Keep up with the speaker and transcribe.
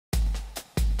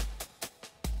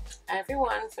Hi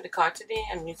everyone, for the card today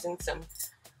I'm using some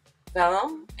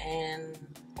vellum and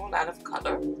a whole lot of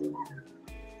color.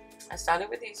 I started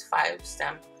with these 5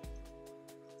 stamp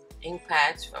ink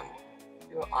pads from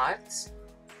Pure Arts,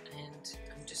 and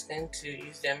I'm just going to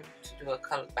use them to do a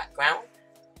colored background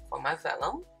for my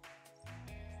vellum.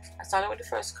 I started with the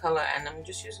first color and I'm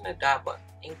just using a dabber,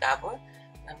 ink dabber.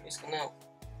 I'm just going to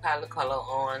pile the color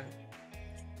on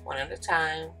one at a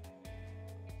time,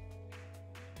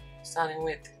 starting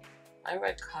with my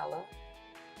red color.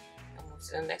 I'll move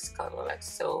to the next color like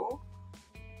so.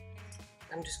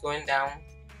 I'm just going down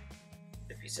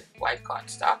the piece of white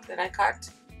cardstock that I cut.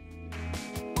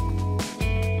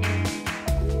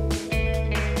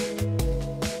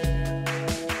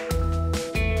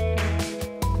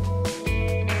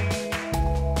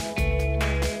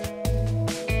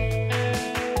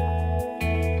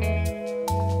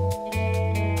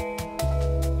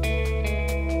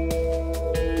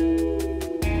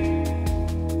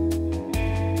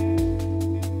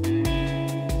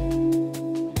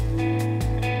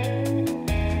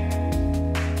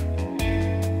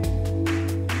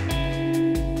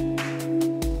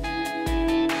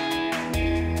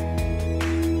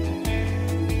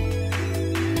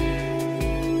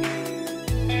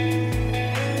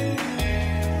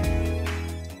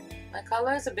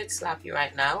 Color is a bit sloppy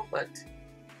right now, but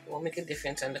it won't make a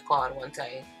difference on the card once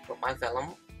I put my vellum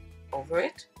over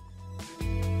it.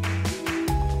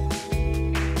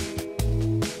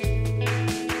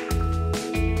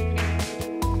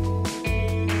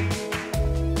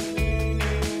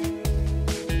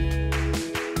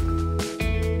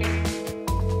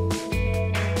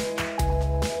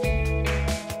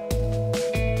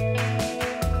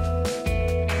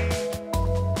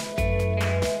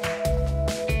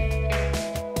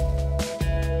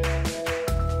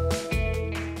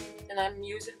 I'm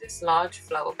using this large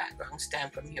flower background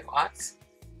stamp from Pure Arts,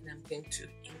 and I'm going to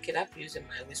ink it up using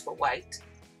my Whisper White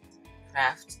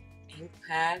Craft ink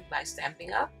pad by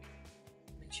Stampin' Up.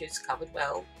 Make sure it's covered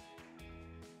well.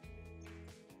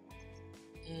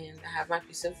 And I have my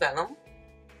piece of vellum,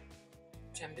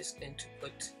 which I'm just going to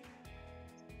put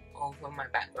over my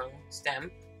background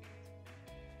stamp,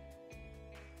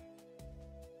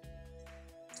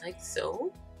 like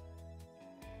so.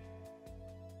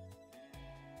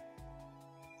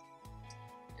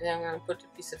 And then I'm going to put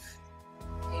a piece of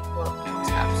paper on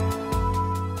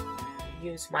top.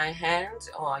 Use my hands,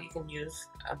 or you can use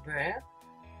a brayer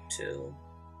to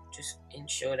just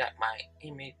ensure that my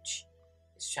image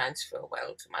is transferred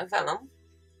well to my vellum.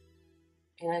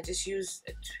 And I just use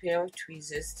a pair of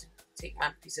tweezers to take my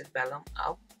piece of vellum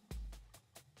up.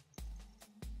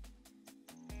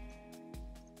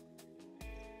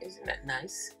 Isn't that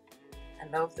nice? I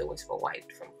love the Whisper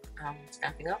White from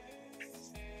Stampin' Up.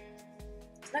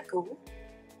 Isn't that cool?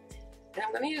 Then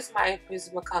I'm going to use my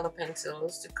Prismacolor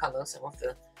pencils to color some of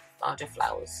the larger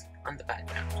flowers on the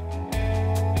background.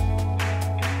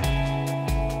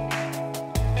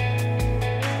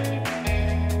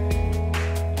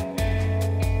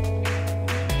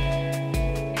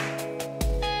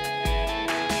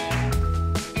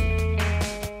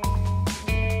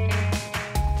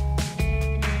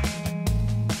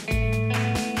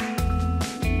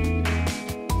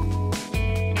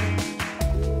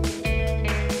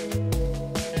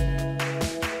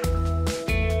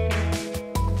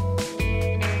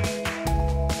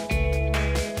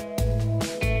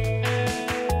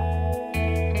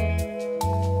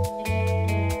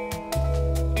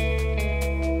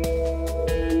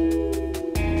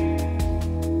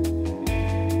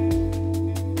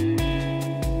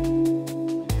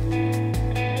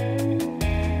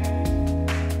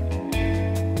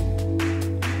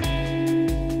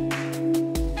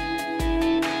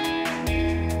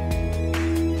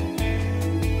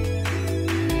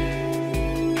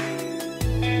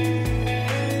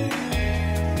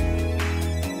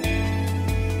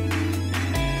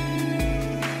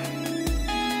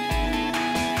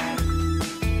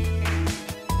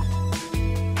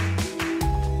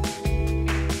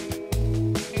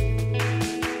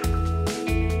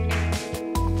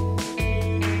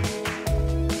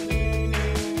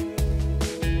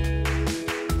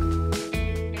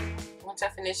 Once I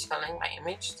finish coloring my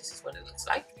image, this is what it looks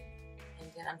like.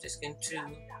 And then I'm just going to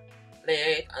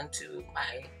layer it onto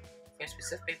my first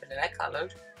piece of paper that I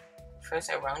colored.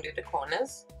 First I rounded the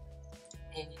corners,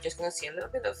 and you're just going to see a little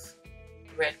bit of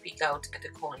red peek out at the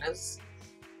corners,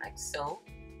 like so.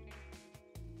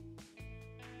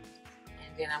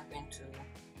 And then I'm going to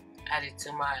add it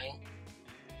to my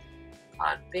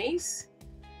card base.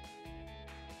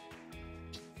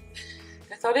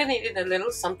 I thought I needed a little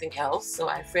something else, so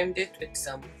I framed it with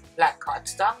some black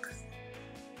cardstock.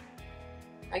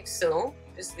 like so.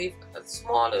 Just leave a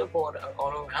small little border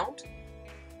all around.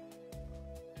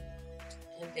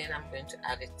 And then I'm going to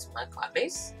add it to my card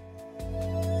base.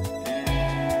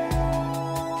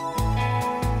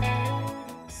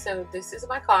 So this is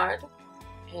my card,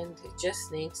 and it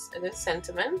just needs a little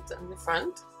sentiment on the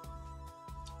front.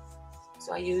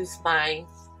 So I use my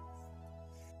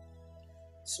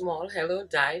small Hello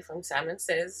die from Simon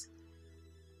Says,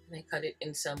 and I cut it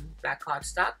in some black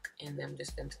cardstock, and I'm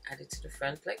just going to add it to the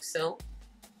front like so.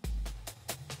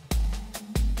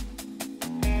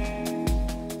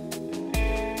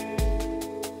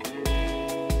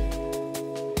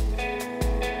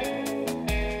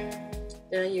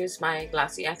 Then I use my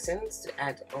glossy accents to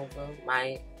add over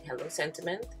my Hello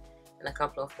sentiment and a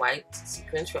couple of white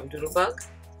sequins from Doodlebug.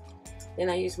 Then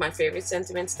I use my favorite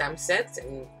sentiment stamp set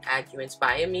and add You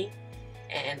Inspire Me.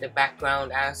 And the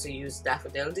background, I also use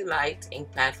Daffodil Delight Ink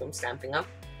Pad from Stampin' Up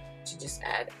to just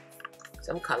add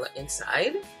some color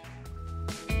inside.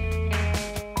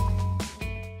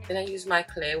 Then I use my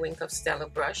clear Wink of Stella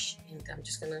brush, and I'm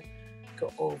just gonna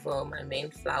go over my main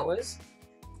flowers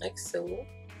like so.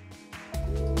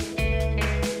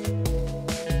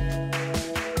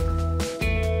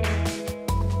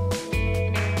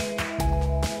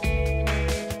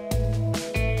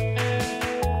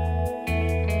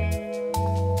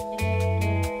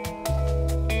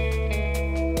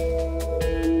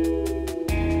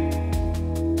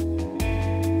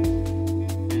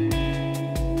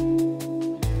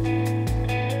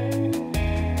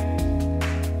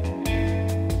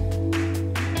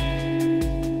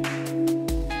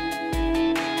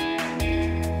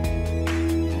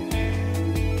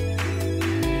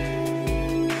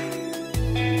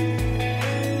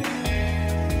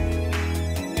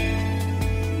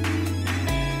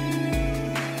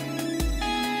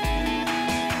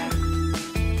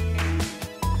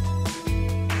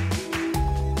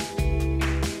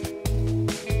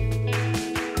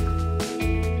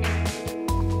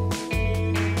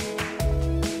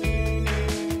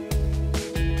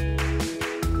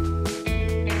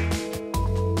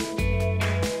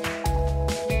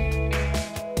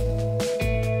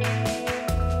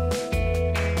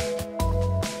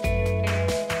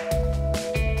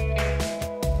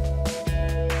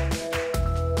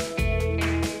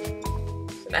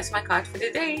 That's my card for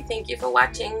today. Thank you for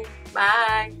watching.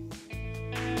 Bye.